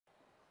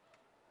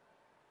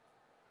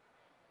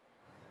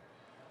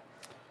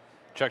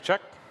Check,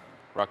 check.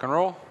 Rock and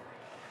roll.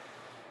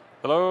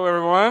 Hello,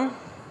 everyone.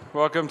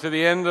 Welcome to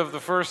the end of the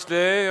first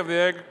day of the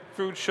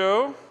Agri-Food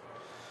Show.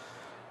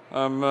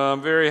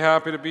 I'm very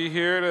happy to be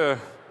here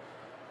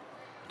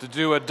to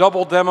do a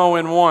double demo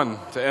in one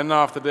to end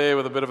off the day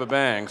with a bit of a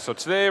bang. So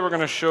today we're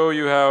going to show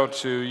you how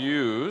to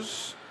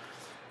use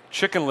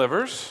chicken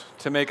livers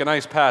to make a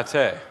nice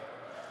pate.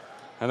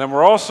 And then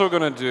we're also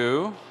going to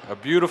do a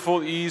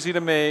beautiful, easy to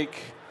make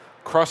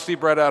crusty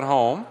bread at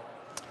home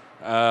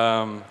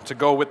to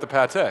go with the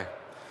pate.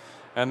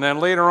 And then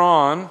later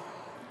on,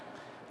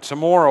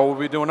 tomorrow we'll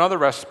be doing other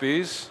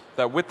recipes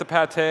that with the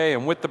pate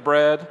and with the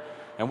bread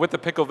and with the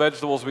pickled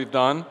vegetables we've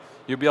done,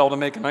 you'll be able to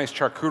make a nice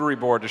charcuterie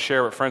board to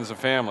share with friends and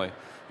family.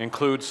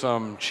 Include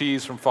some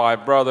cheese from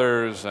Five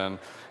Brothers and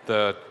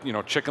the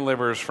chicken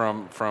livers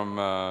from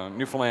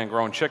Newfoundland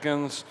grown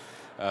chickens,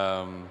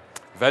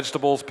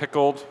 vegetables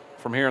pickled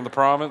from here in the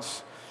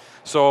province.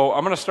 So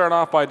I'm going to start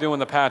off by doing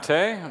the pate,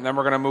 and then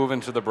we're going to move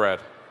into the bread.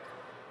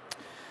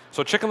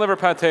 So chicken liver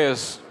pate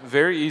is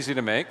very easy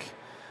to make.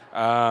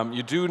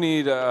 You do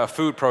need a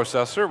food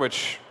processor,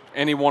 which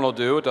anyone will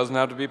do. It doesn't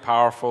have to be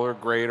powerful or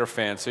great or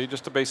fancy,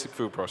 just a basic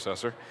food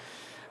processor.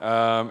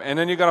 And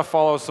then you got to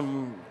follow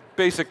some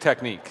basic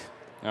technique.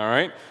 All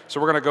right?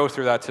 So we're going to go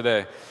through that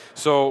today.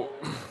 So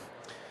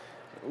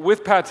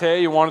with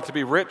pate, you want it to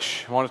be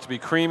rich, you want it to be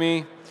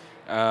creamy,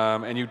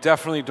 and you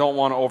definitely don't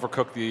want to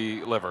overcook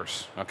the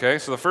livers. Okay?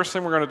 So the first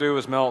thing we're going to do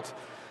is melt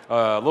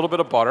a little bit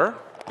of butter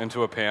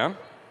into a pan.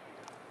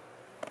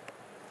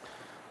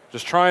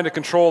 Just trying to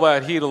control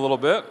that heat a little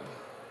bit.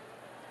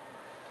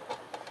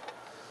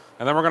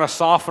 And then we're going to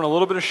soften a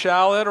little bit of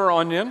shallot or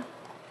onion.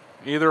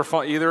 Either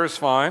is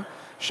fine.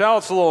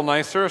 Shallot's a little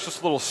nicer. It's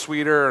just a little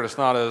sweeter, and it's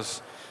not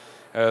as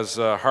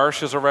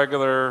harsh as a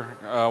regular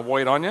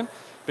white onion.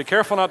 Be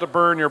careful not to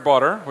burn your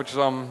butter, which is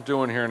what I'm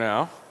doing here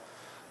now.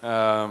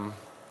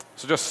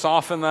 So just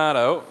soften that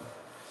out.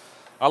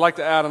 I like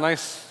to add a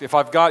nice, if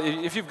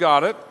you've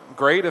got it,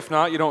 great. If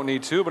not, you don't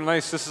need to. But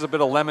this is a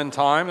bit of lemon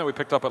thyme that we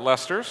picked up at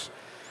Lester's.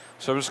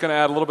 So I'm just going to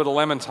add a little bit of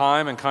lemon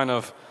thyme and kind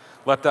of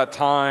let that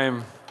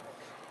thyme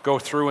go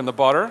through in the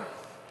butter.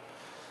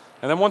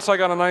 And then once I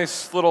got a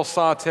nice little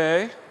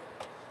saute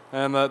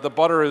and the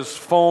butter is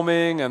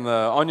foaming and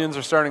the onions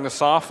are starting to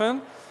soften,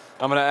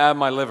 I'm going to add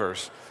my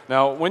livers.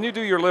 Now, when you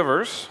do your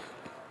livers,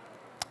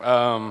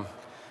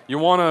 you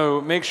want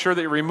to make sure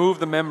that you remove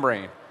the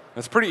membrane.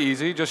 It's pretty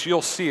easy. Just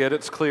you'll see it.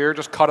 It's clear.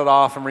 Just cut it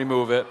off and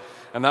remove it.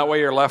 And that way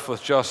you're left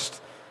with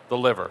just the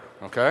liver,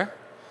 okay?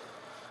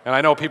 And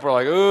I know people are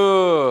like,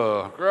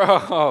 ooh,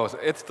 gross.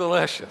 It's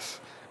delicious.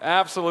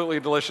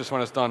 Absolutely delicious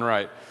when it's done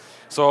right.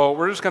 So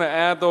we're just going to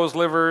add those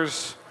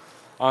livers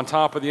on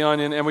top of the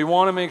onion, and we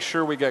want to make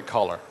sure we get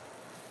color.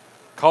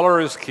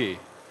 Color is key.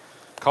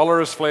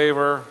 Color is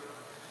flavor,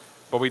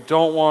 but we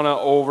don't want to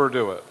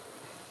overdo it.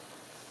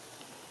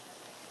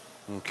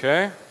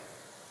 Okay?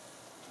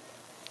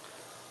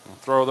 I'll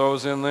throw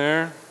those in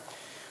there.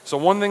 So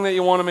one thing that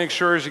you want to make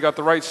sure is you got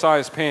the right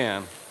size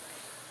pan.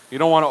 You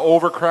don't want to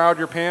overcrowd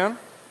your pan.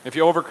 If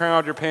you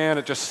overcrowd your pan,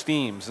 it just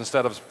steams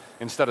instead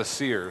of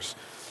sears.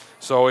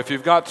 So if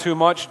you've got too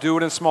much, do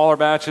it in smaller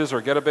batches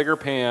or get a bigger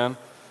pan,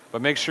 but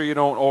make sure you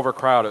don't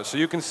overcrowd it. So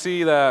you can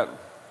see that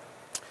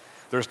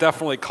there's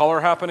definitely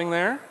color happening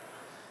there,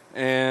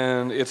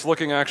 and it's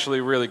looking actually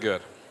really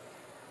good.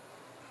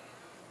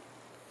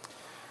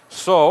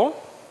 So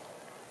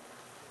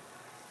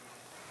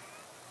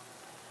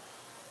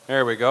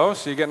there we go.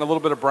 So you're getting a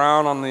little bit of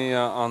brown on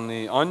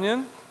the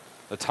onion.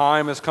 The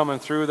thyme is coming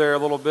through there a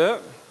little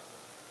bit.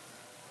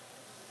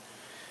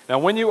 Now,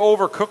 when you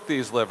overcook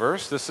these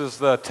livers, this is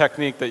the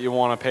technique that you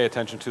want to pay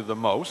attention to the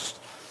most.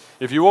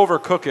 If you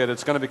overcook it,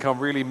 it's going to become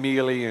really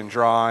mealy and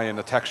dry, and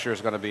the texture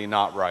is going to be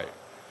not right.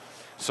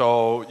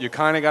 So you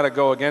kind of got to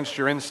go against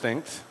your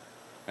instinct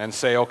and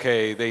say,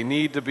 okay, they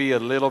need to be a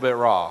little bit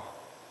raw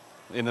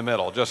in the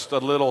middle, just a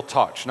little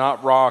touch,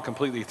 not raw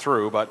completely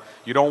through, but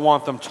you don't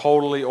want them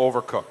totally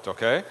overcooked,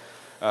 okay?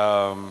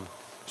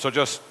 So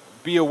just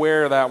be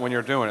aware of that when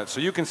you're doing it. So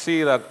you can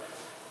see that,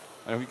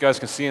 you guys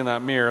can see in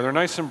that mirror, they're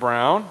nice and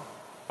brown.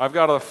 I've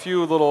got a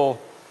few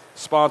little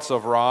spots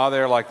of raw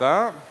there like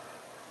that,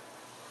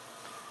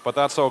 but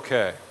that's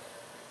okay.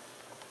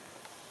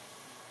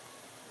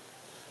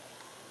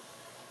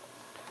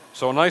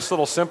 So nice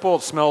little simple,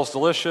 it smells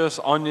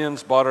delicious,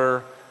 onions,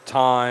 butter,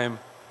 thyme,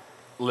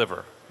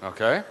 liver,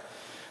 okay?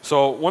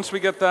 So once we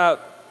get that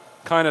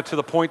kind of to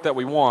the point that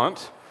we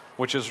want,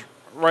 which is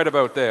right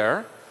about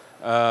there,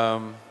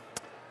 and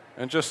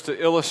just to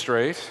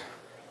illustrate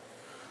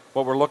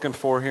what we're looking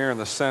for here in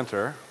the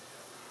center,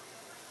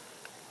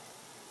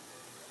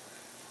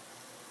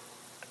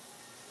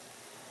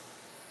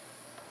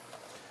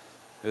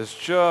 is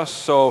just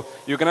so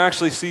you can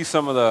actually see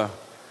some of the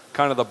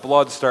kind of the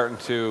blood starting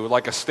to,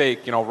 like a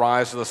steak,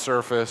 rise to the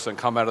surface and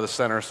come out of the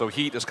center. So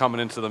heat is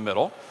coming into the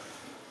middle,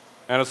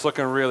 and it's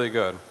looking really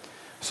good.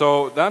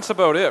 So that's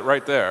about it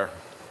right there.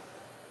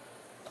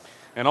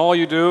 And all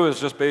you do is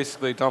just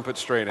basically dump it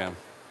straight in.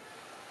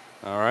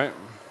 All right?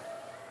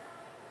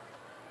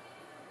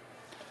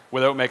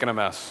 Without making a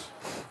mess.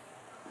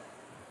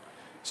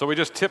 So we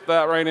just tip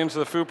that right into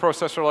the food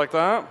processor like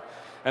that.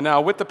 And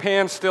now with the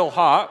pan still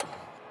hot,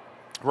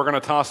 we're going to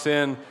toss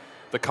in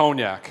the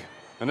cognac.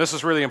 And this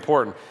is really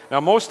important. Now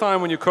most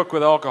time when you cook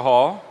with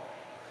alcohol,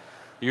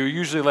 you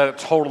usually let it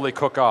totally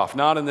cook off.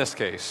 Not in this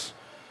case.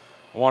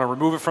 I want to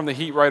remove it from the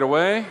heat right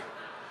away.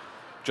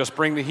 Just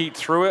bring the heat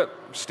through it,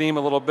 steam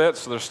a little bit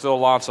so there's still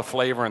lots of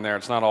flavor in there.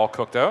 It's not all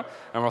cooked out.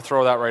 And we'll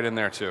throw that right in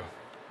there too.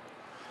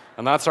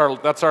 And that's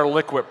our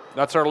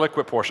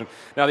liquid portion.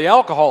 Now the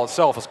alcohol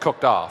itself is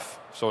cooked off.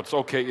 So it's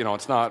okay, you know,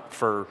 it's not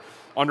for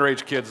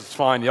underage kids, it's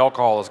fine, the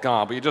alcohol is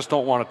gone, but you just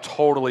don't want to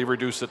totally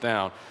reduce it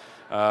down.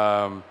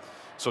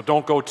 So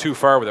don't go too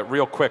far with it,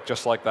 real quick,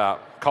 just like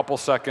that. Couple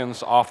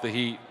seconds off the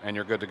heat, and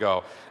you're good to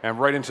go. And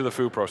right into the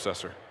food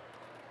processor.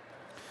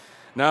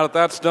 Now that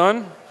that's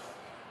done,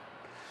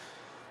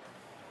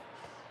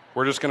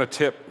 we're just going to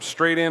tip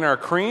straight in our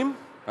cream.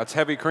 That's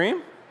heavy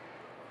cream.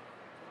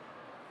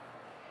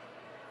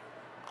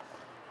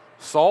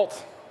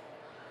 Salt,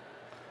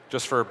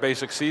 just for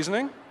basic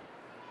seasoning.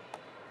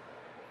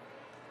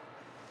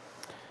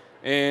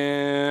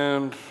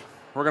 And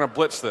we're going to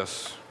blitz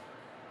this.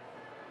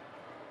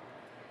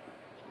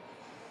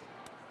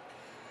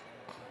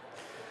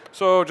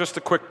 So just a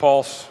quick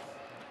pulse.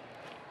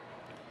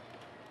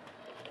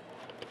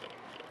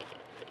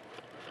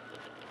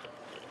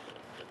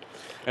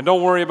 And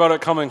don't worry about it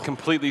coming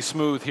completely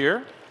smooth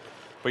here,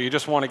 but you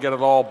just want to get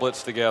it all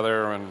blitzed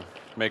together and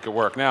make it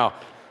work. Now,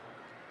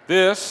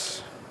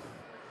 this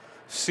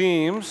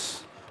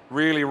seems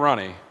really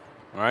runny,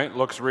 right?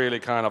 Looks really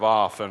kind of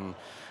off, and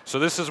so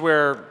this is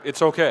where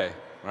it's okay,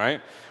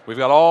 right? We've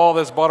got all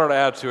this butter to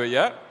add to it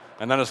yet,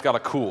 and then it's got to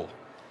cool.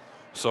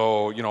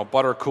 So, you know,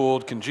 butter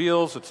cooled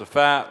congeals, it's a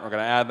fat, we're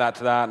going to add that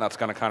to that, and that's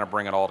going to kind of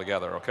bring it all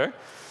together, okay?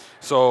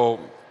 So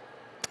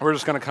we're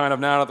just going to kind of,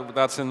 now that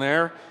that's in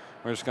there,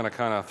 we're just going to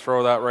kind of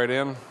throw that right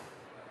in.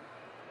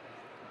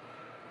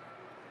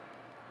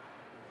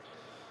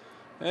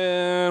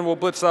 And we'll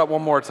blitz that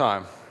one more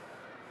time.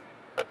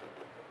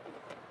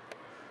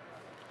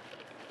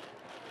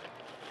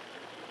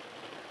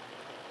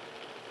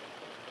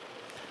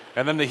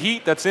 And then the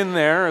heat that's in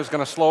there is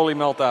going to slowly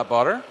melt that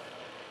butter.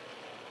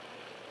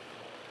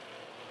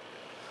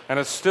 And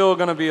it's still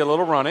going to be a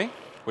little runny,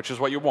 which is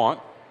what you want.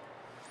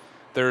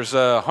 There's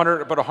about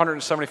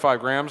 175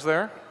 grams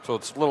there, so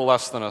it's a little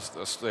less than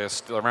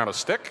around a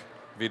stick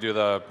if you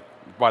do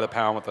by the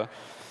pound with the.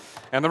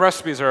 And the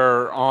recipes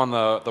are on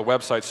the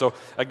website. So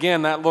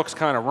again, that looks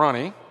kind of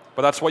runny,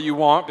 but that's what you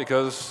want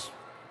because,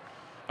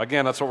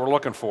 again, that's what we're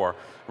looking for.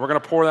 We're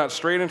going to pour that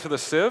straight into the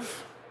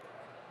sieve.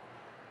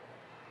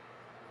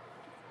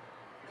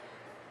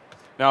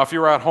 Now, if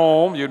you're at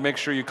home, you'd make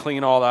sure you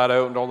clean all that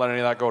out and don't let any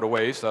of that go to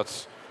waste.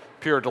 That's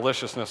pure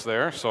deliciousness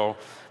there. So,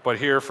 but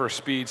here for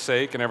speed's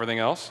sake and everything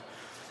else.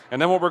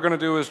 And then what we're going to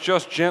do is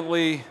just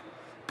gently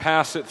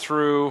pass it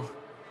through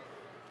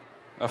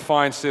a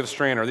fine sieve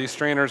strainer. These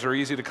strainers are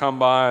easy to come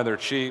by. They're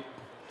cheap,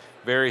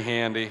 very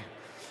handy.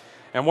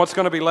 And what's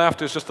going to be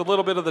left is just a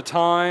little bit of the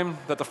thyme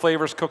that the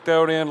flavor's cooked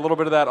out in, a little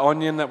bit of that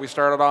onion that we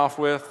started off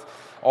with.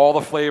 All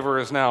the flavor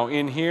is now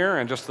in here,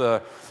 and just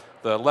the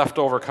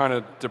leftover kind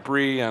of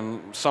debris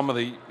and some of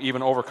the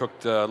even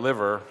overcooked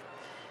liver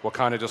will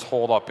kind of just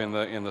hold up in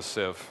the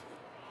sieve.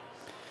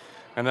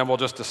 And then we'll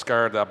just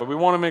discard that. But we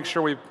want to make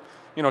sure we,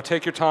 you know,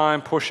 take your time,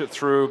 push it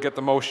through, get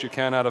the most you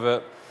can out of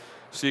it.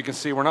 So you can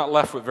see we're not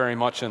left with very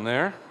much in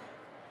there.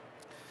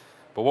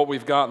 But what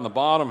we've got in the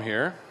bottom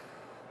here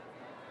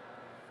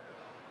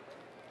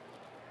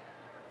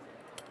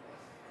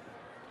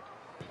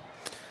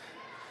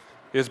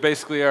is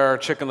basically our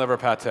chicken liver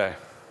pate.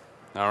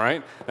 All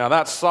right? Now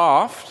that's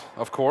soft,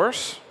 of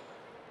course,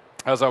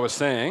 as I was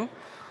saying,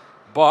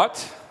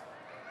 but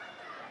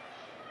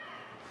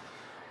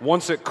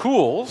once it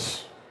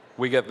cools,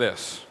 we get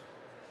this.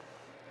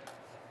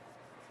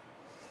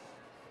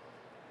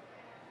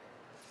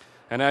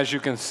 And as you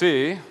can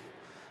see,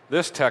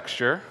 this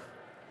texture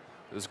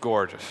is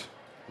gorgeous.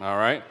 All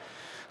right?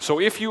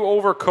 So if you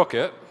overcook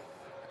it,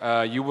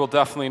 you will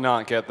definitely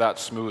not get that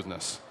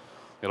smoothness.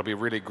 It'll be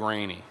really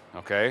grainy,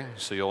 okay?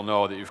 So you'll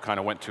know that you've kind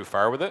of went too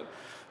far with it.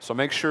 So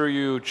make sure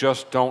you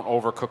just don't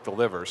overcook the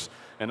livers.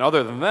 And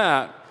other than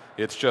that,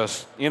 it's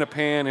just in a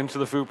pan, into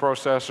the food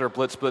processor,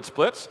 blitz, blitz,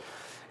 blitz.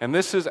 And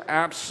this is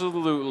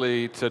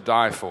absolutely to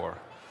die for.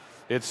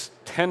 It's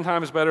 10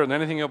 times better than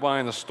anything you'll buy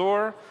in the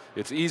store.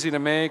 It's easy to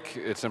make.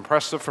 It's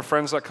impressive for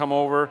friends that come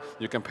over.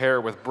 You can pair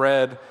it with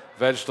bread,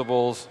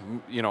 vegetables,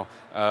 you know.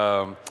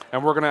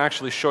 And we're going to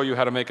actually show you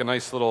how to make a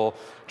nice little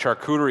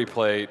charcuterie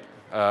plate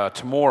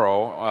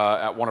tomorrow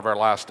at one of our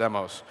last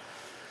demos.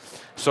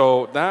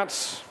 So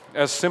that's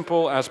as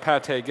simple as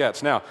pate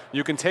gets. Now,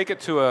 you can take it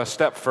to a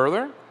step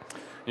further.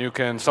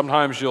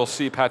 Sometimes you'll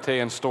see pate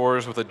in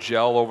stores with a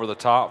gel over the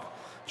top.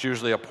 It's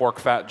usually a pork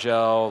fat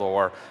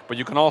gel, but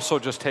you can also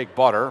just take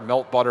butter,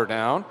 melt butter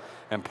down,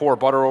 and pour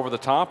butter over the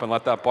top and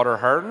let that butter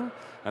harden,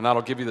 and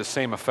that'll give you the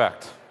same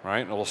effect,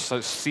 right? It'll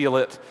seal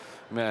it,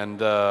 and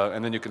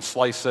then you can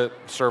slice it,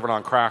 serve it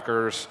on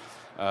crackers,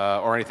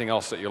 or anything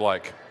else that you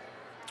like.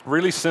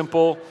 Really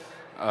simple,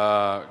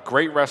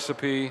 Great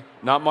recipe,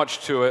 not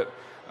much to it,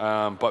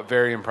 but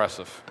very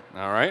impressive.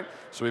 All right,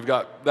 so we've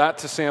got that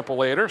to sample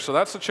later. So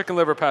that's the chicken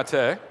liver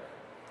pate.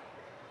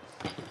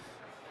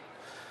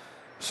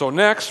 So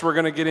next, we're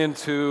going to get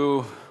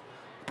into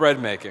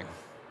bread making.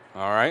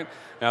 All right,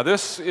 now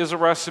this is a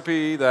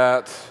recipe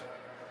that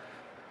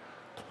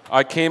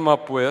I came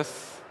up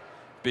with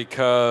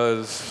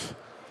because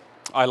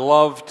I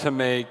love to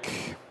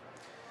make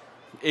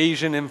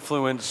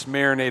Asian-influenced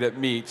marinated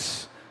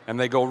meats, and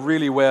they go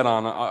really well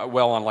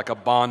on like a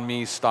banh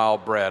mi style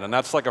bread. And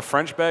that's like a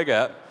French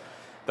baguette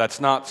that's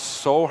not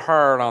so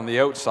hard on the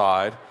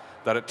outside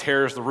that it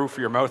tears the roof of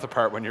your mouth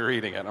apart when you're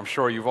eating it. I'm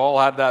sure you've all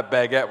had that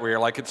baguette where you're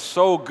like, it's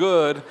so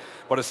good,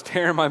 but it's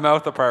tearing my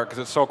mouth apart because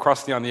it's so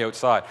crusty on the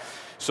outside.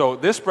 So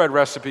this bread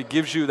recipe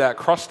gives you that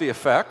crusty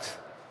effect,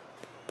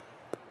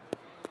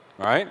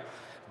 right?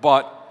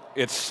 But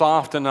it's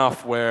soft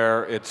enough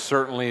where it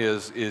certainly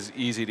is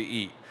easy to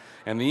eat.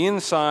 And the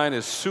inside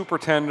is super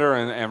tender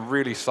and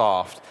really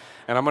soft.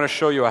 And I'm going to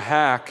show you a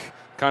hack,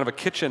 kind of a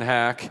kitchen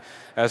hack,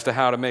 as to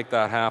how to make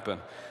that happen.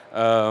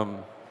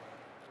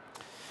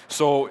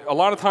 So a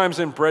lot of times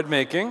in bread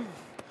making,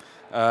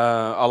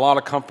 a lot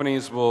of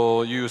companies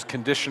will use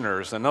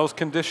conditioners. And those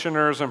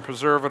conditioners and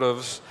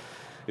preservatives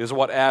is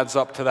what adds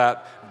up to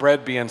that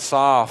bread being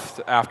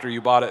soft after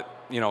you bought it,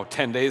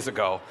 10 days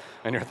ago.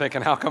 And you're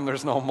thinking, how come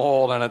there's no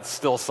mold and it's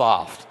still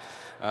soft?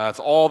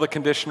 It's all the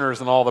conditioners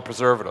and all the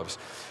preservatives.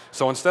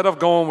 So instead of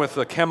going with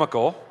the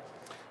chemical,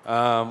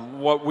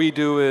 what we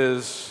do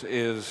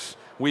is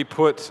we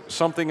put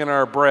something in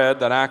our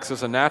bread that acts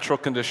as a natural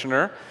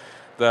conditioner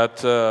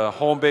that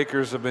home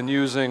bakers have been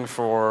using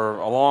for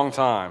a long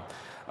time.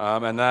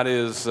 And that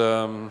is,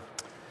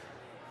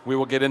 we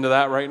will get into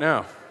that right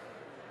now.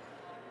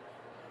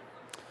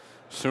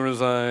 As soon as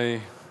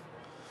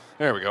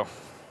there we go.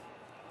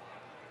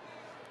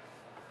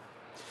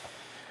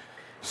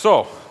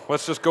 So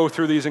let's just go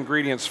through these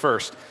ingredients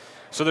first.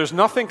 So there's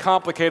nothing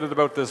complicated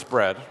about this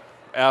bread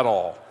at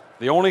all.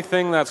 The only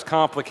thing that's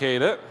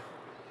complicated,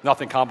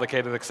 nothing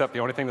complicated except the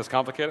only thing that's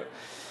complicated,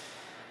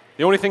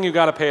 the only thing you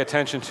got to pay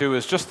attention to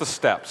is just the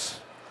steps.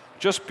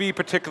 Just be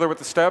particular with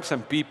the steps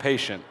and be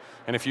patient.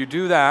 And if you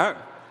do that,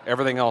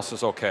 everything else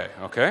is okay,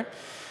 okay?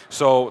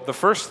 So the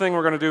first thing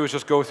we're going to do is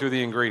just go through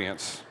the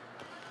ingredients.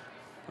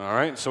 All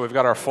right, so we've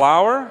got our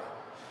flour,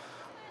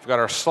 we've got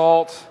our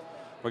salt,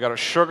 we've got our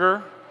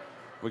sugar,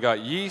 we've got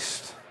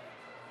yeast,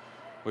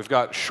 we've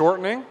got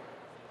shortening,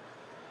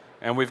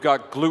 and we've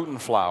got gluten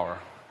flour.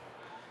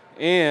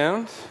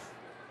 And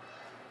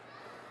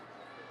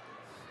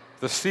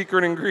the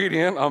secret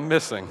ingredient I'm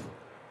missing.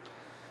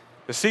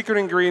 The secret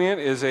ingredient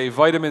is a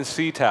vitamin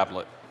C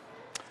tablet.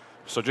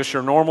 So just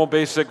your normal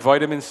basic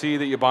vitamin C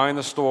that you buy in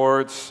the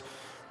store. It's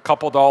a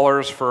couple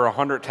dollars for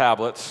 100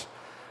 tablets.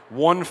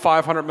 One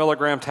 500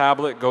 milligram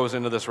tablet goes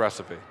into this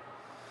recipe.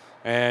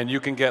 And you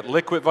can get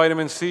liquid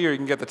vitamin C or you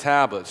can get the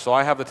tablets. So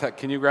I have the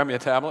can you grab me a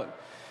tablet?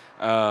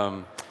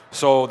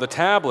 So the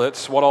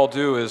tablets, what I'll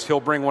do is, he'll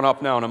bring one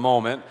up now in a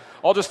moment.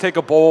 I'll just take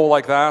a bowl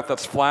like that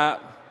that's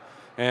flat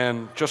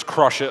and just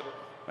crush it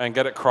and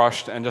get it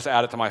crushed and just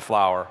add it to my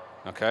flour,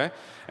 okay?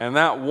 And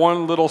that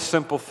one little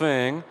simple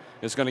thing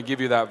is going to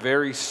give you that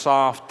very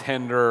soft,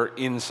 tender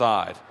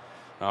inside,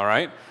 all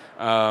right?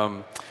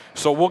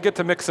 So we'll get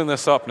to mixing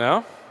this up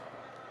now.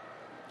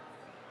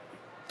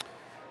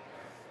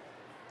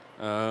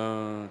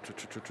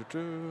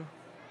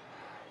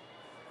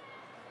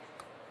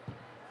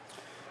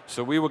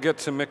 So we will get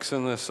to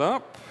mixing this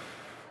up.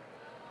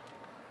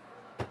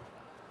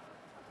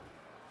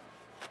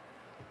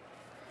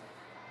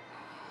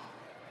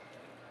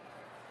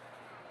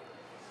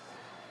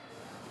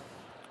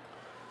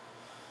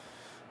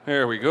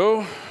 There we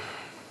go.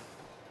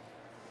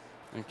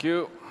 Thank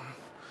you.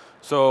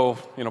 So,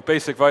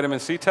 basic vitamin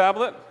C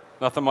tablet,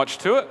 nothing much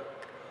to it.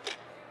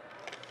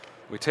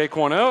 We take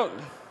one out.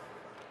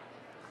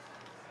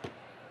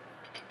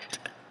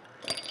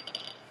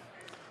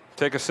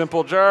 Take a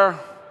simple jar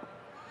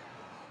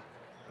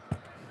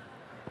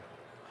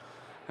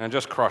and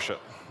just crush it,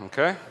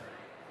 okay?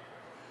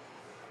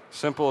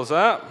 Simple as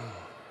that.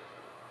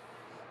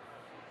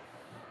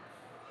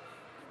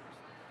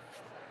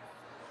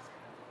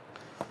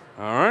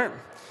 All right.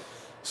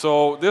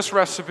 So this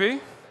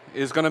recipe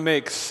is going to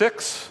make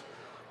 6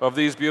 of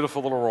these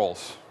beautiful little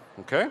rolls,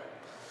 okay?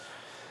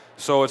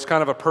 So it's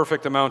kind of a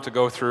perfect amount to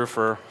go through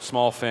for a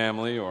small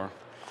family.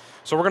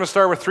 So we're going to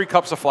start with 3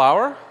 cups of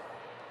flour.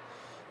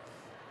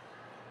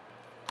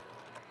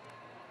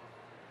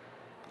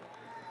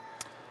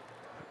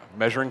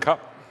 Measuring cup.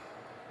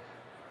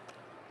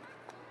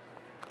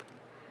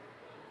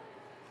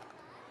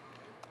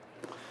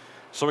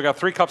 So we got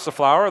 3 cups of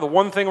flour. The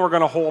one thing we're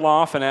going to hold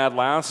off and add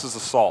last is the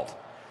salt.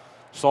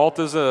 Salt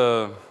is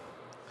it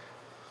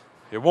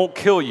won't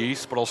kill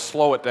yeast, but it'll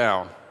slow it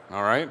down,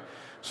 all right?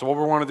 So what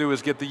we want to do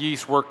is get the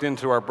yeast worked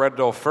into our bread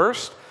dough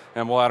first,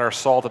 and we'll add our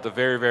salt at the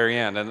very, very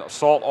end. And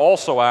salt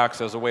also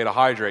acts as a way to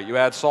hydrate. You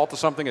add salt to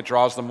something, it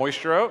draws the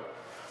moisture out.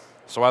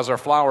 So as our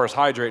flour is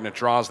hydrating, it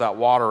draws that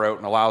water out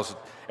and allows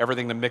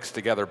everything to mix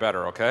together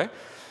better, okay?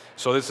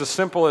 So it's as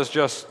simple as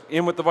just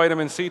in with the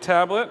vitamin C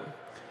tablet,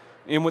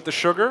 in with the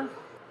sugar.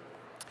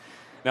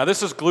 Now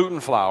this is gluten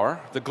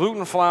flour. The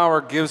gluten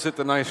flour gives it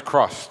the nice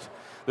crust.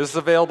 This is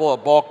available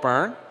at Bulk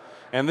Barn,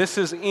 and this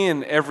is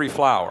in every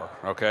flour,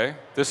 okay?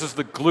 This is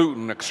the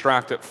gluten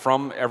extracted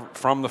from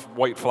the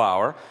white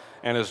flour,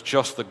 and is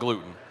just the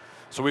gluten.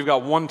 So we've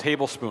got 1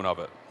 tablespoon of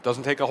it.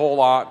 Doesn't take a whole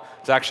lot.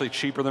 It's actually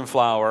cheaper than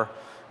flour,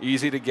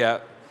 easy to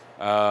get,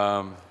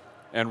 and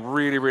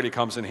really, really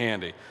comes in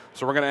handy.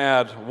 So we're going to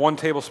add 1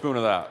 tablespoon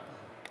of that.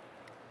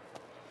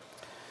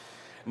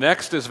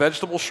 Next is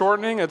vegetable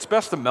shortening. It's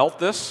best to melt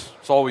this.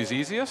 It's always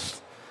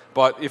easiest.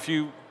 But if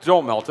you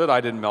don't melt it, I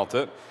didn't melt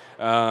it,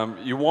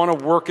 you want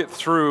to work it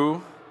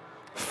through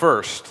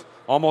first,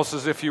 almost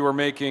as if you were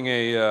making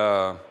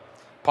a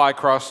pie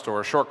crust or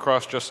a short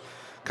crust. Just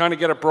kind of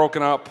get it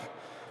broken up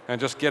and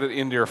just get it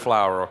into your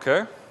flour,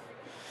 okay?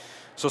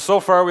 So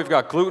far we've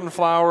got gluten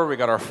flour, we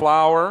got our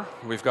flour,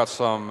 we've got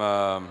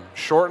some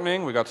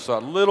shortening, we've got a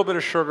little bit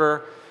of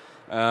sugar,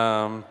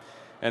 and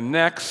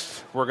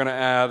next we're going to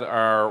add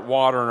our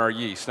water and our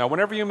yeast. Now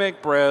whenever you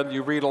make bread,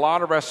 you read a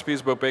lot of recipes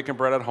about baking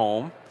bread at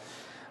home,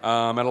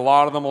 and a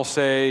lot of them will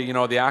say, you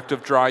know, the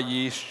active dry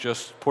yeast,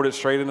 just put it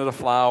straight into the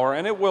flour,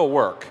 and it will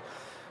work.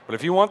 But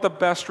if you want the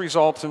best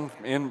results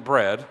in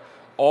bread,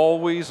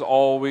 always,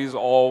 always,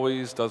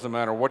 always, doesn't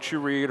matter what you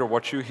read or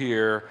what you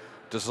hear,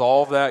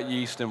 dissolve that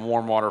yeast in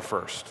warm water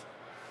first.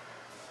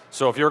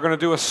 So if you're going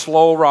to do a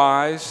slow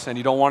rise and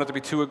you don't want it to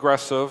be too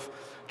aggressive,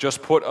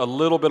 just put a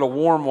little bit of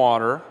warm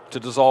water to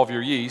dissolve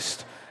your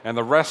yeast, and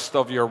the rest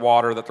of your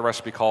water that the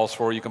recipe calls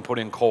for you can put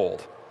in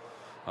cold.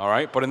 All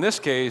right? But in this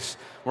case,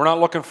 we're not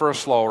looking for a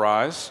slow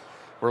rise.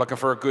 We're looking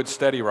for a good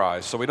steady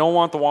rise. So we don't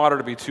want the water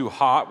to be too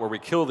hot where we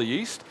kill the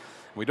yeast.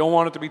 We don't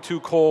want it to be too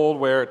cold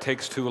where it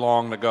takes too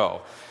long to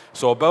go.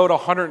 So about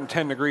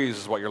 110 degrees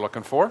is what you're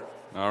looking for.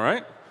 All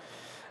right?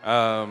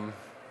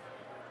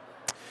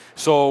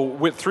 So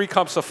with 3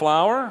 cups of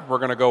flour, we're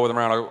going to go with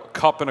around 1.25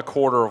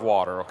 cups of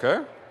water,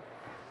 okay?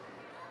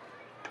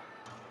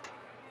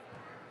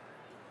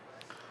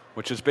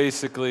 Which is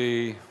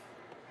basically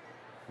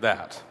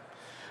that.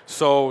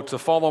 So to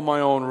follow my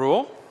own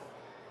rule,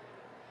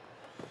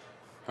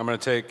 I'm going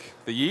to take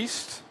the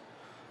yeast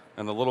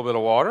and a little bit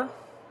of water.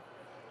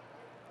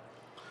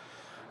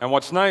 And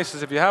what's nice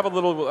is if you have a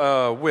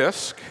little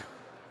whisk,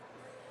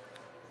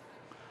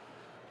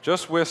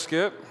 just whisk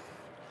it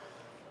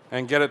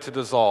and get it to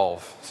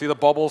dissolve. See the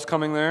bubbles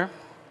coming there?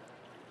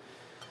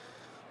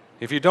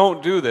 If you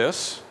don't do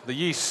this, the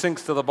yeast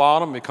sinks to the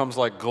bottom, becomes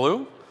like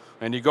glue,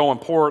 and you go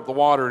and pour the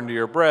water into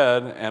your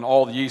bread, and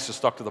all the yeast is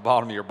stuck to the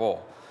bottom of your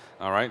bowl.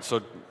 All right,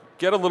 so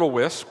get a little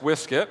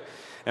whisk it,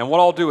 and what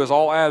I'll do is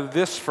I'll add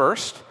this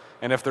first,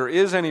 and if there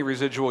is any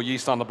residual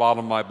yeast on the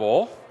bottom of my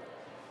bowl,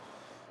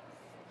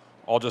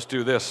 I'll just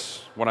do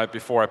this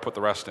before I put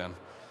the rest in.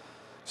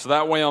 So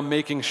that way I'm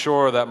making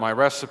sure that my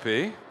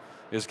recipe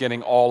is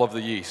getting all of the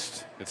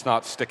yeast. It's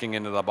not sticking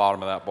into the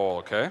bottom of that bowl,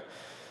 okay?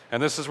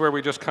 And this is where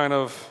we just kind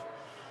of,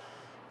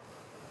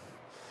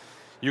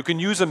 you can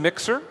use a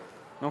mixer,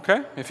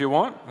 okay, if you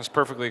want. That's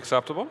perfectly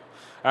acceptable.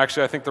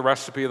 Actually, I think the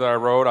recipe that I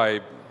wrote,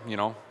 I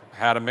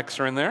had a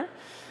mixer in there.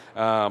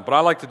 But I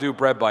like to do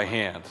bread by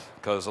hand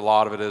because a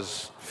lot of it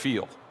is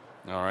feel,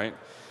 all right,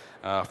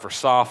 for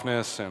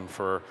softness and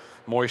for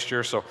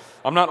moisture. So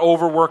I'm not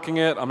overworking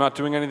it. I'm not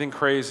doing anything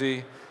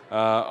crazy.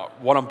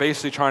 What I'm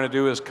basically trying to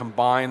do is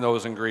combine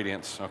those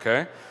ingredients,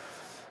 okay?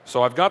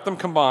 So I've got them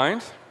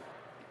combined.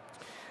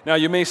 Now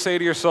you may say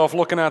to yourself,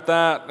 looking at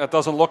that, that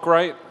doesn't look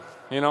right.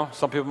 You know,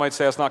 some people might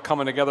say it's not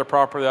coming together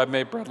properly. I've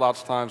made bread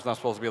lots of times, not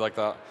supposed to be like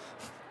that.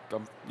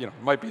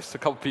 Might be a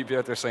couple people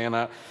out there saying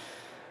that.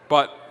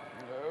 But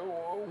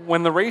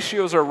when the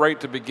ratios are right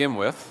to begin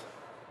with,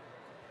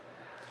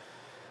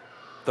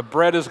 the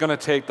bread is going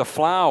to take, the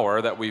flour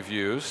that we've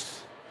used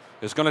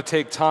is going to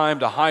take time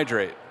to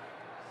hydrate.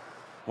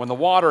 When the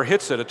water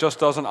hits it, it just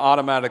doesn't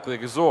automatically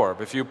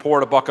absorb. If you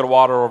poured a bucket of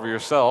water over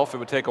yourself, it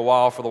would take a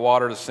while for the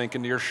water to sink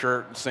into your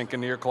shirt and sink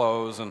into your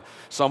clothes, and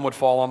some would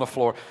fall on the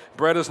floor.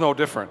 Bread is no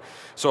different.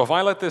 So if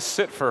I let this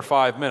sit for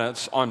 5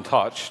 minutes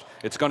untouched,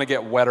 it's going to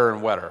get wetter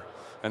and wetter.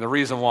 And the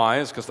reason why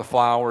is because the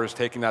flour is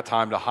taking that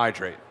time to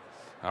hydrate,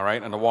 all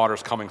right, and the water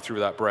is coming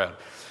through that bread.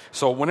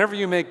 So whenever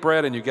you make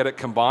bread and you get it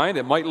combined,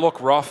 it might look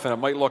rough and it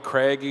might look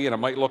craggy and it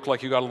might look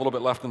like you got a little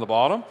bit left in the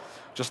bottom.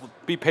 Just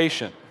be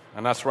patient.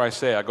 And that's where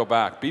I go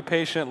back. Be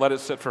patient, let it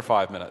sit for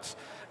 5 minutes.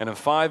 And in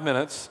 5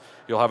 minutes,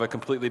 you'll have a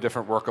completely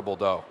different workable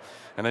dough.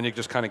 And then you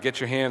just kind of get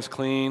your hands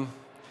clean.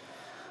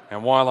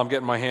 And while I'm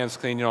getting my hands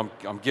clean,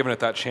 I'm giving it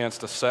that chance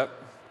to set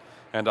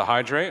and to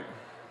hydrate.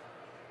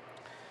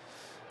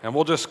 And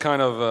we'll just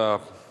kind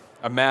of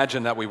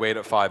imagine that we wait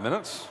at 5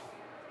 minutes.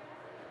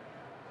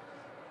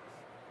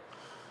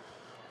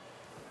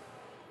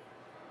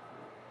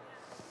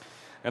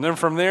 And then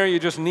from there, you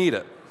just knead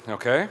it,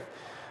 okay?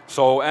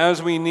 So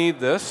as we knead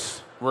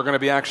this, we're going to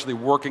be actually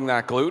working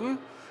that gluten,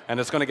 and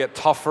it's going to get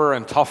tougher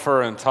and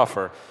tougher and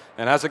tougher.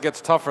 And as it gets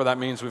tougher, that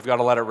means we've got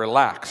to let it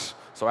relax.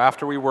 So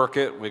after we work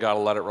it, we got to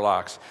let it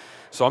relax.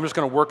 So I'm just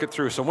going to work it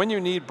through. So when you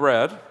knead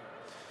bread,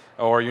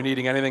 or you're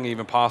kneading anything,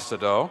 even pasta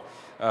dough,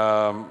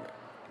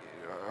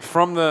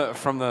 from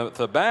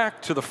the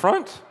back to the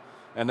front,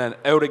 and then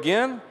out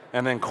again,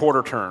 and then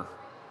quarter turn,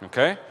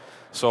 okay?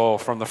 So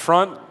from the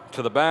front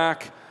to the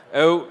back,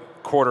 out,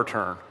 quarter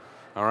turn,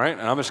 all right?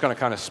 And I'm just going to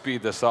kind of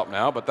speed this up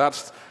now, but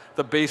that's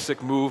the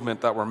basic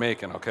movement that we're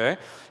making, okay?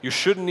 You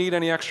shouldn't need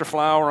any extra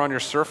flour on your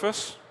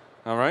surface,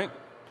 all right?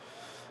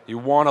 You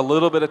want a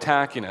little bit of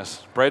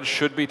tackiness. Bread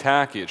should be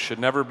tacky. It should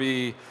never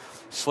be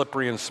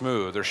slippery and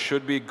smooth. There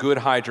should be good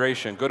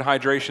hydration. Good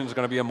hydration is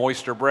going to be a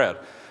moister bread.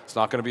 It's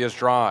not going to be as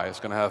dry. It's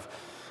going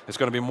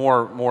to be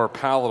more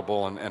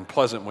palatable and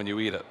pleasant when you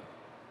eat it.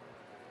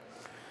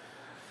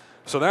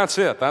 So that's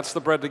it. That's the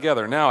bread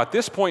together. Now, at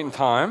this point in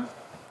time,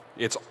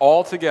 it's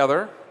all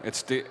together.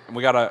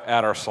 We got to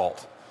add our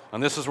salt.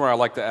 And this is where I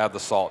like to add the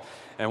salt.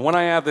 And when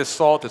I add this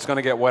salt, it's going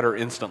to get wetter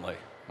instantly,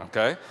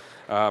 okay?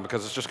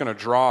 Because it's just going to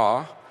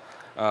draw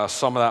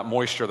some of that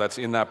moisture that's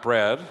in that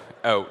bread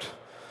out.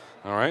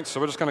 All right, so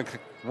we're just going to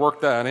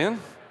work that in.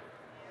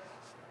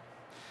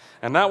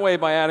 And that way,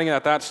 by adding it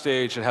at that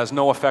stage, it has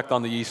no effect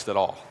on the yeast at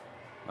all.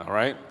 All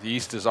right, the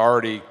yeast is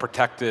already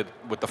protected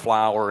with the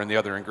flour and the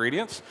other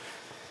ingredients.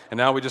 And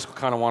now we just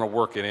kind of want to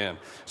work it in.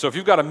 So if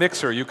you've got a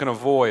mixer, you can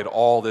avoid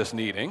all this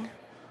kneading.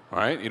 All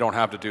right, you don't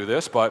have to do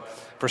this, but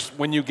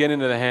when you get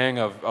into the hang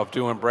of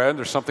doing bread,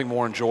 there's something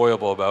more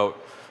enjoyable about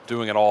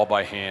doing it all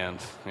by hand,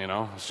 you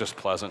know, it's just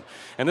pleasant.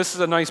 And this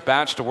is a nice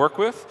batch to work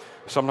with.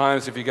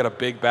 Sometimes if you get a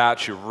big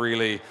batch,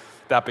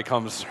 that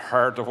becomes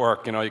hard to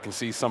work. You know, you can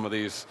see some of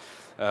these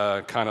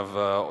kind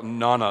of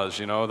nonnas,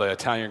 you know, the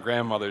Italian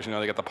grandmothers, you know,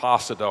 they get the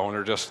pasta dough and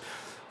they're just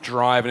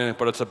driving it,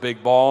 but it's a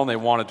big ball and they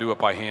want to do it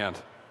by hand.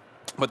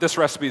 But this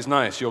recipe is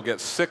nice. You'll get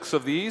 6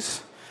 of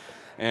these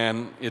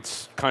and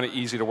it's kind of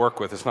easy to work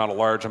with. It's not a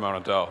large amount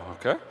of dough,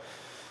 okay?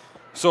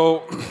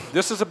 So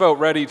this is about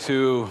ready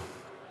to,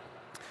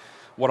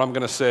 what I'm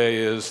going to say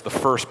is the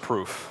first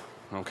proof,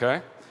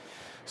 okay?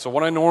 So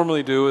what I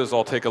normally do is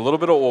I'll take a little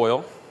bit of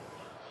oil.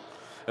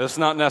 It's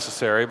not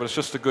necessary, but it's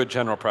just a good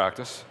general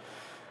practice.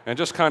 And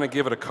just kind of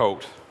give it a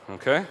coat,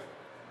 okay?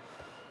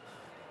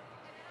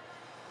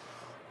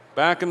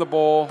 Back in the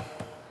bowl,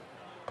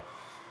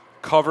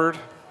 covered.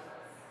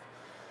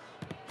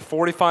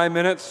 45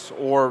 minutes,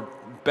 or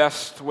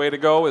best way to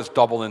go is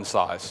double in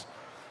size.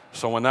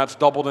 So when that's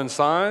doubled in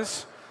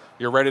size,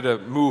 you're ready to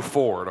move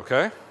forward,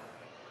 okay?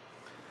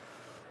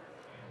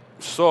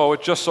 So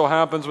it just so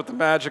happens with the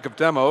magic of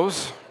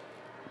demos,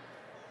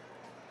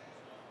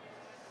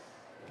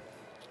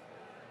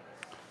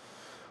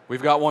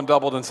 we've got one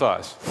doubled in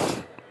size.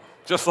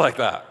 Just like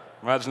that.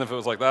 Imagine if it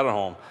was like that at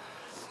home.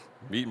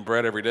 Eating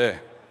bread every day.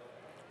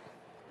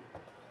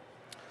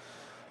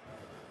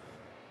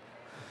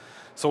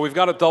 So we've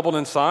got it doubled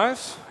in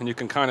size, and you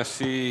can kind of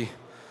see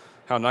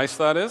how nice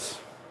that is.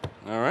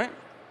 All right.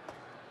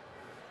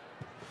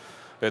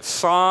 It's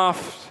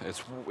soft,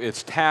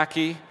 it's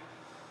tacky,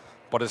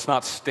 but it's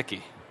not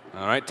sticky.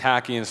 All right,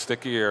 tacky and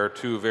sticky are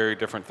 2 very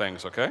different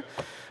things, okay?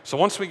 So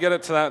once we get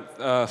it to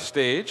that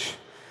stage,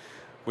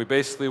 we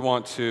basically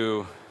want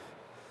to,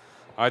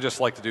 I just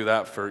like to do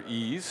that for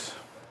ease.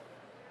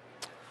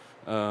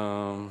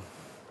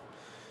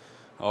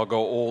 I'll go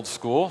old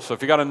school. So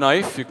if you got a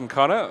knife, you can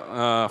cut it.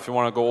 If you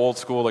want to go old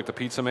school like the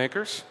pizza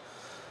makers,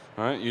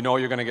 all right, you know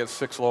you're going to get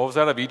 6 loaves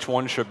out of. Each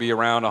one should be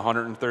around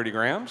 130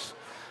 grams.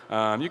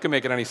 You can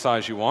make it any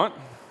size you want.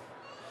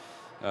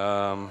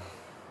 So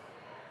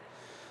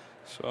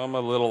I'm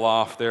a little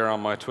off there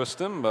on my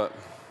twisting, but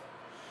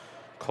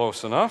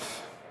close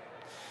enough.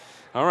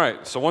 All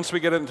right, so once we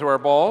get it into our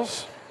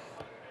balls,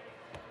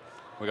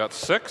 we got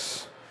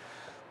 6.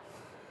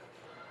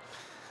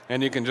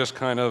 And you can just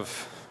kind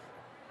of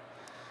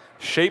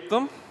shape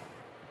them.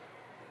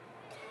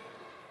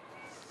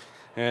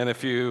 And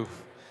if you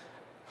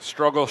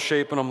struggle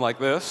shaping them like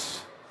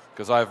this,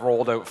 because I've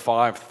rolled out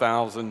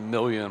 5,000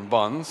 million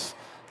buns,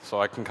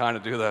 so I can kind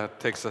of do that. It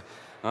takes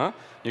a,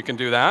 you can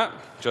do that.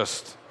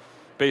 Just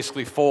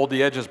basically fold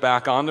the edges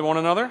back onto one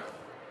another.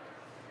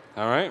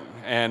 All right?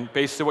 And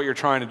basically what you're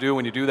trying to do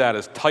when you do that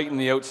is tighten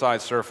the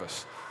outside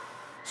surface.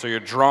 So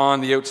you're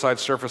drawing the outside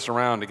surface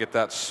around to get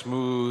that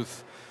smooth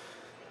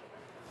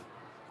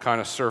kind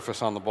of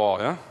surface on the ball,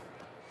 yeah?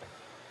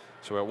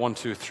 So we're at 1,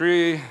 2,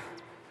 3,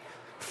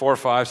 4,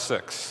 5,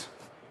 6.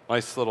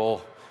 Nice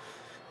little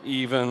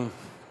even,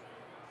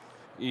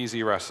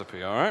 easy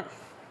recipe, all right?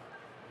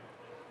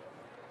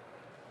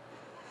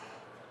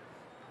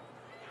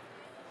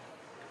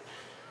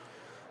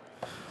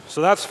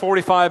 So that's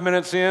 45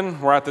 minutes in.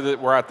 We're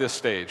at this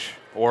stage,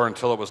 or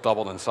until it was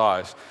doubled in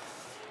size.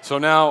 So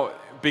now,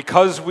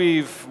 because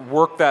we've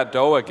worked that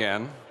dough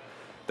again,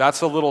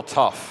 that's a little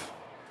tough.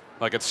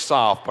 Like it's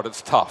soft, but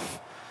it's tough.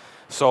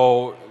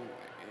 So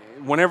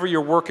whenever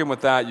you're working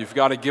with that, you've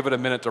got to give it a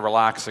minute to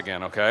relax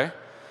again, okay?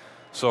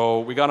 So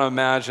we got to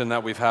imagine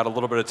that we've had a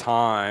little bit of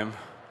time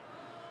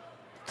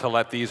to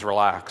let these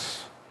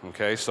relax,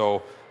 okay?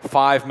 So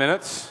 5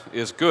 minutes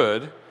is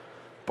good,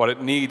 but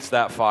it needs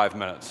that 5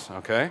 minutes,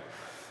 okay?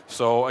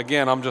 So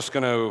again, I'm just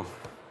going to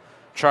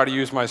try to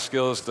use my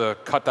skills to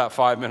cut that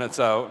 5 minutes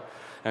out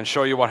and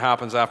show you what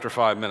happens after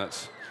 5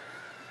 minutes.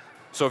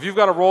 So if you've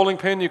got a rolling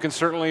pin, you can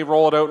certainly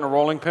roll it out in a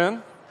rolling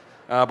pin.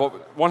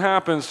 But what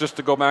happens, just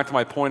to go back to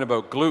my point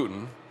about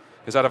gluten,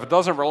 is that if it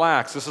doesn't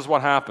relax, this is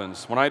what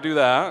happens. When I do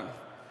that,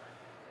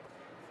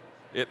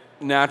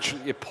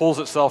 it pulls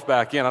itself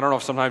back in. I don't know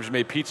if sometimes you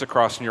made pizza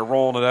crust and you're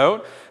rolling it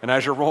out, and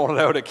as you're rolling it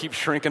out, it keeps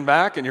shrinking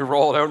back, and you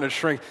roll it out and it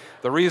shrinks.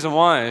 The reason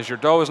why is your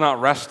dough is not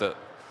rested.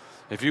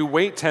 If you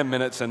wait 10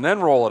 minutes and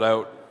then roll it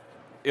out,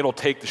 it'll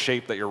take the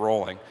shape that you're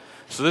rolling.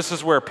 So this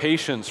is where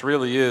patience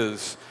really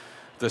is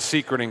the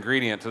secret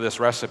ingredient to this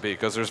recipe,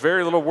 because there's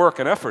very little work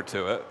and effort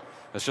to it.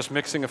 It's just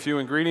mixing a few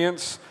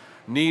ingredients,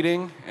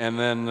 kneading, and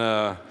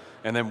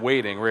then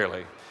waiting,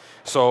 really.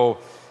 So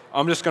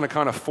I'm just going to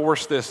kind of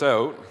force this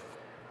out.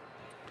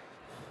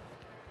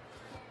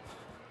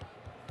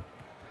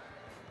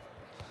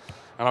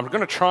 And I'm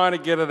going to try to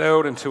get it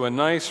out into a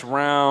nice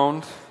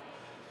round,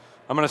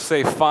 I'm going to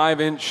say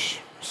 5-inch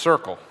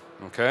circle,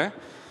 okay? And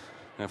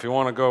if you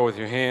want to go with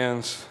your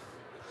hands,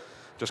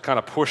 just kind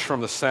of push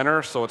from the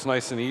center so it's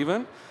nice and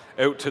even,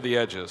 out to the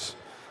edges.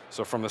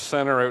 So from the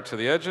center out to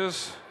the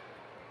edges,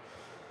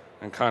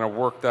 and kind of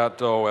work that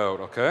dough out,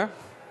 okay?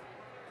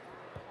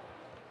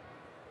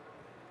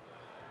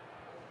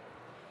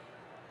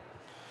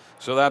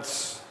 So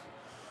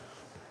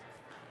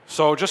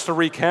just to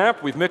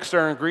recap, we've mixed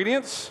our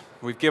ingredients.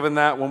 We've given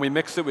that, when we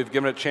mixed it, we've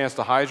given it a chance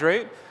to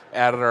hydrate,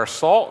 added our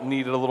salt,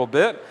 kneaded a little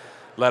bit,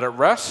 let it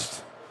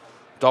rest,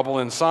 double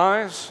in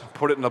size,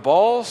 put it in the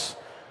balls,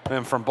 and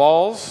then from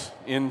balls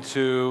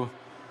into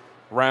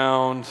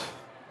round,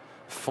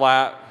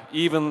 flat,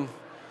 even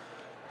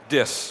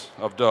discs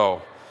of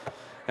dough.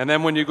 And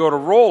then when you go to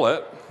roll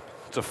it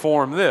to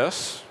form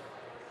this,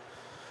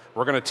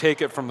 we're going to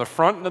take it from the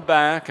front and the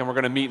back, and we're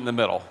going to meet in the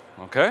middle,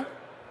 okay?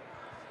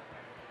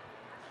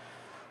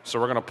 So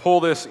we're going to pull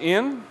this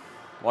in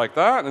like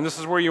that, and this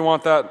is where you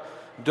want that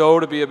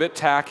dough to be a bit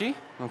tacky,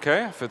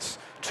 okay? If it's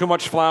too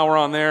much flour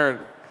on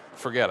there,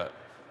 forget it.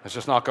 It's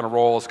just not going to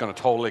roll. It's going to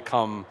totally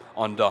come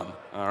undone,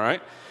 all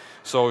right?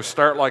 So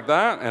start like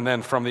that, and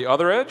then from the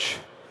other edge,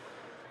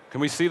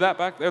 can we see that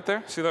back out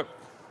there? See that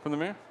from the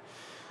mirror?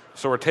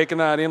 So we're taking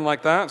that in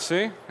like that,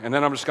 see? And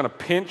then I'm just going to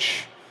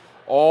pinch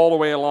all the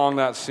way along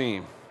that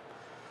seam.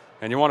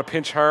 And you want to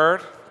pinch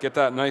hard, get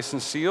that nice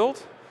and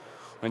sealed,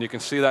 and you can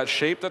see that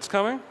shape that's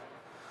coming.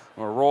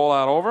 We'll roll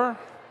that over.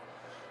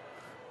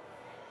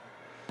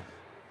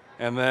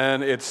 And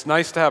then it's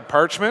nice to have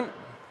parchment.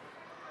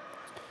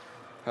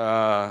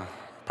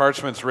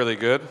 Parchment's really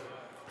good.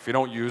 If you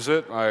don't use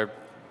it, I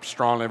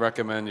strongly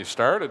recommend you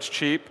start. It's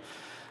cheap,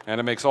 and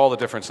it makes all the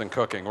difference in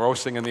cooking.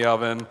 Roasting in the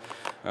oven,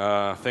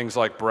 things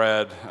like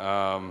bread,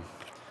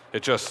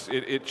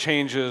 it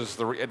changes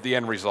the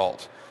end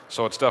result.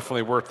 So it's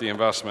definitely worth the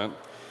investment.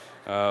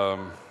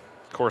 Of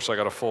course, I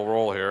got a full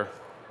roll here.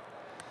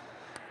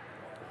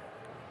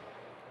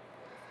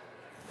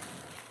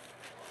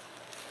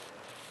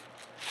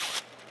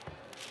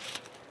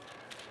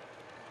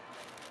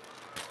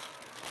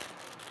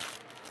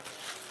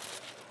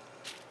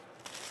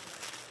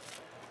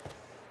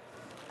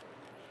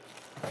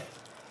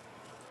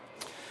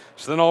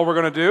 So then all we're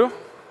going to do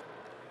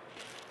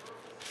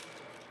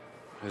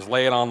is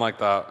lay it on like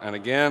that. And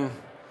again,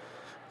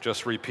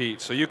 just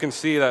repeat. So you can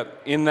see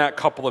that in that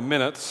couple of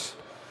minutes,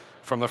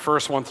 from the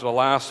first one to the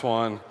last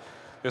one,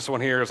 this one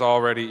here is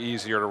already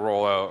easier to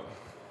roll out.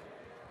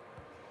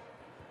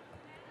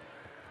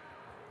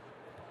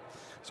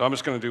 So I'm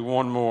just going to do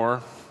one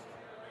more.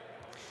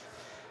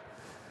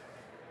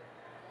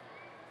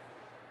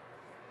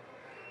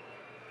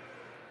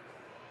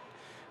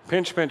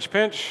 Pinch, pinch,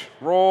 pinch,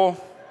 roll.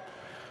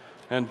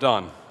 And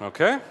done,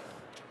 okay?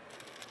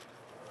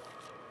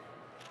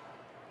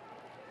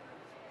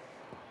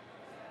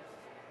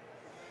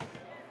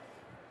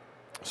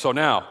 So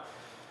now,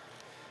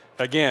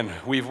 again,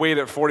 we've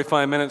waited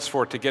 45 minutes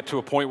for it to get to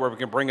a point where we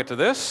can bring it to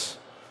this,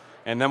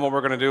 and then what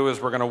we're going to do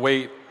is we're going to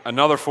wait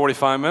another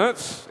 45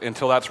 minutes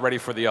until that's ready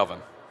for the oven.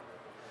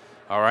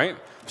 All right?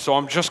 So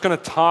I'm just going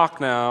to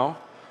talk now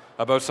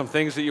about some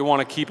things that you want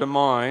to keep in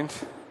mind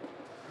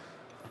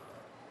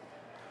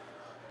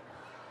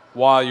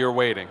while you're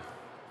waiting.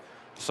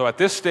 So at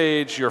this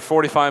stage, you're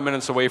 45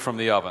 minutes away from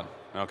the oven,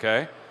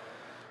 okay?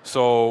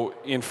 So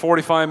in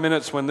 45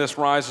 minutes, when this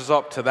rises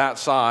up to that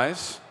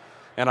size,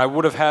 and I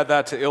would have had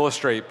that to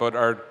illustrate, but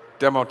our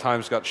demo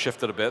times got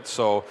shifted a bit,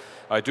 so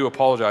I do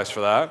apologize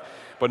for that.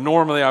 But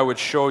normally, I would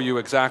show you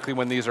exactly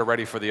when these are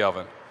ready for the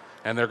oven,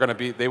 and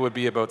they would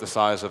be about the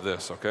size of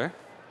this, okay?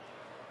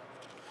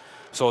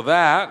 So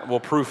that will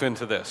proof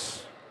into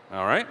this,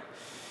 all right?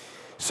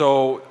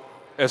 So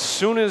as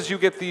soon as you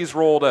get these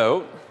rolled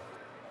out,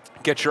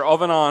 get your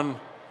oven on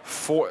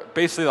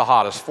basically the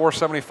hottest,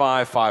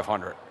 475,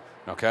 500,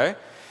 okay?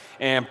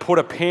 And put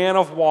a pan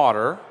of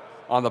water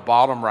on the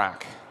bottom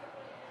rack,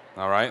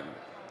 all right?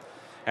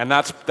 And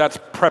that's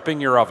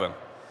prepping your oven.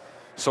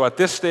 So at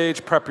this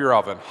stage, prep your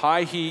oven.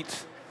 High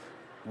heat,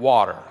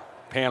 water,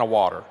 pan of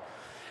water.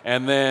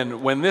 And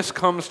then when this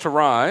comes to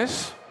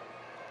rise,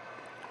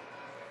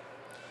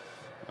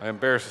 I'm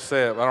embarrassed to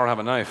say it, but I don't have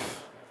a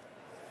knife.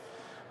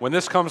 when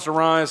this comes to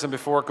rise and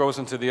before it goes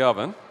into the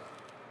oven,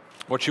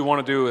 what you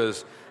want to do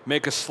is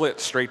make a slit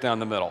straight down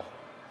the middle.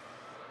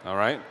 All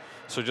right?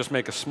 So just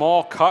make a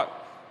small cut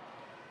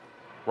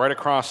right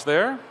across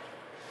there,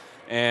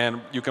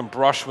 and you can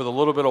brush with a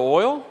little bit of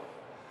oil,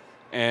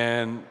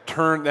 and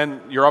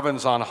then your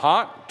oven's on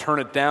hot, turn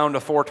it down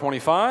to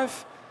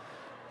 425,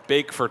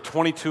 bake for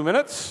 22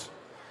 minutes,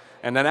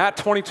 and then at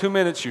 22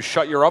 minutes you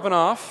shut your oven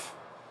off,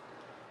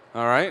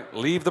 all right?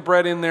 Leave the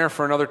bread in there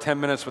for another 10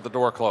 minutes with the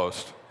door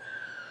closed,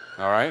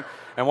 all right?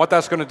 And what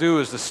that's going to do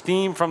is the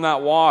steam from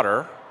that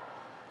water,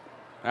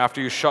 after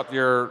you shut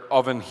your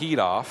oven heat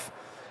off,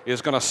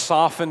 is going to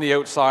soften the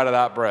outside of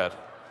that bread.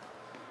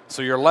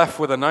 So you're left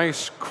with a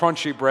nice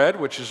crunchy bread,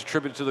 which is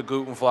attributed to the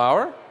gluten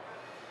flour,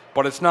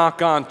 but it's not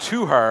gone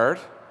too hard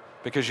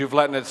because you've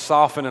let it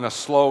soften in a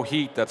slow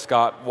heat that's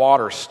got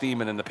water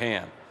steaming in the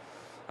pan.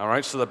 All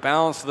right, so the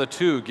balance of the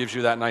two gives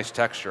you that nice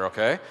texture,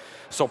 okay?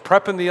 So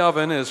prepping the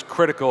oven is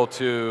critical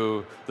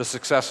to the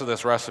success of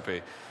this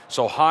recipe.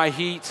 So high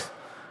heat,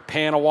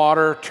 pan of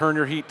water, turn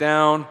your heat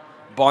down,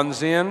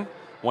 buns in.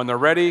 When they're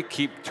ready,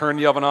 turn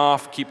the oven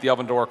off, keep the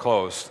oven door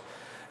closed.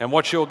 And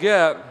what you'll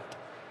get,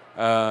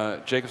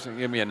 Jacobson,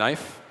 give me a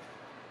knife.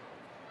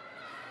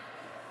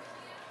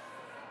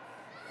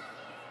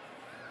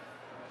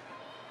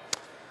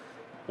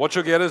 What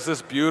you'll get is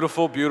this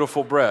beautiful,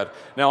 beautiful bread.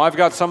 Now, I've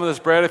got some of this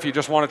bread if you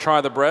just want to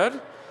try the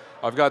bread.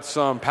 I've got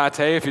some pate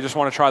if you just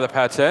want to try the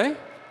pate.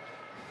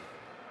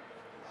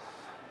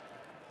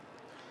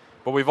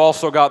 But we've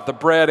also got the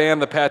bread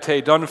and the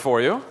pate done for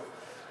you.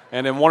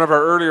 And in one of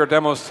our earlier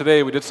demos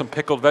today, we did some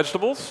pickled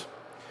vegetables.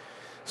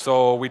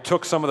 So we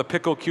took some of the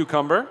pickled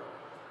cucumber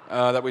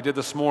that we did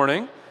this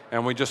morning,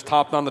 and we just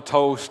topped on the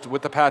toast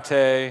with the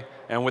pate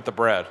and with the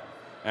bread.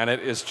 And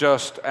it is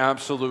just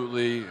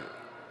absolutely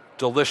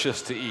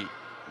delicious to eat,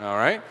 all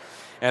right?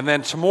 And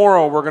then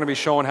tomorrow, we're going to be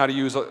showing how to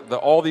use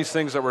all these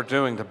things that we're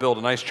doing to build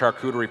a nice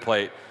charcuterie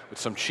plate with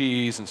some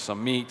cheese and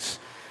some meats,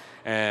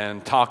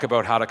 and talk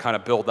about how to kind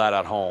of build that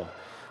at home.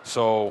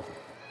 So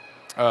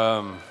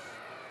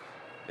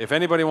if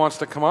anybody wants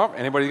to come up,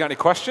 anybody got any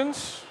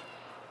questions?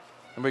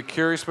 Anybody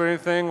curious about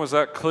anything? Was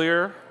that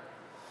clear?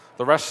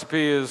 The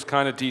recipe is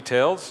kind of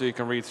detailed, so you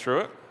can read through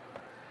it.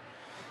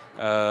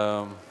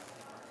 And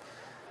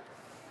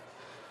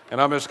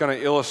I'm just going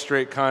to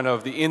illustrate kind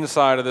of the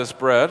inside of this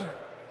bread.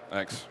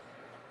 Thanks.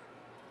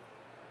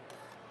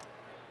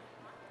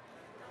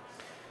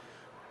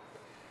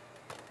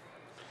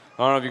 I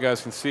don't know if you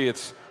guys can see,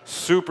 it's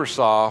super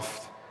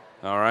soft,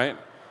 all right?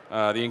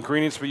 The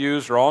ingredients we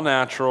used are all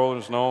natural.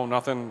 There's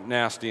nothing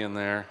nasty in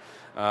there.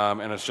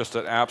 And it's just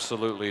an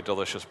absolutely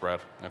delicious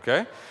bread,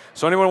 okay?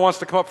 So anyone wants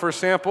to come up for a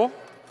sample,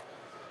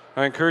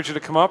 I encourage you to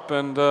come up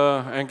and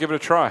give it a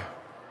try.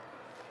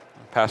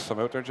 Pass some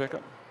out there,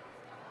 Jacob.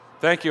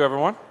 Thank you,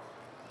 everyone.